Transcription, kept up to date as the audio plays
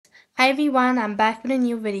Hi everyone, I'm back with a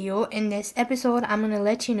new video. In this episode, I'm going to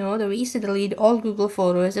let you know the ways to delete all Google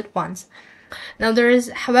Photos at once. Now there's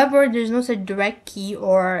no such direct key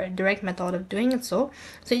or direct method of doing it so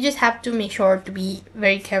you just have to make sure to be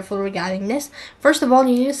very careful regarding this. First of all,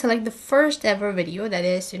 you need to select the first ever video, that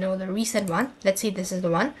is, the recent one. Let's say this is the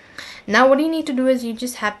one. Now what you need to do is you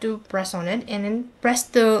just have to press on it and then press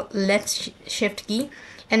the left shift key,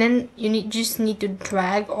 and then just need to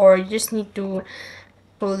drag, or you just need to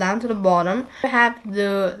pull down to the bottom. I have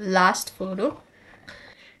the last photo.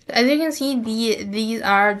 As you can see, these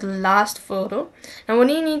are the last photo. And what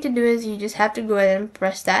you need to do is you just have to go ahead and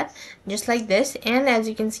press that just like this, and as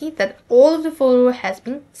you can see that all of the photo has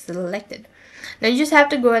been selected. Now you just have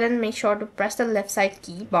to go ahead and make sure to press the left side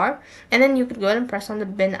key bar, and then you could go ahead and press on the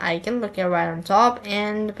bin icon looking right on top,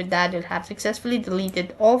 and with that you'll have successfully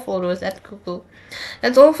deleted all photos at Google.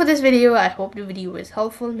 That's all for this video. I hope the video was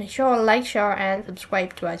helpful. Make sure to like, share and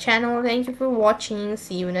subscribe to our channel. Thank you for watching.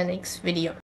 See you in the next video.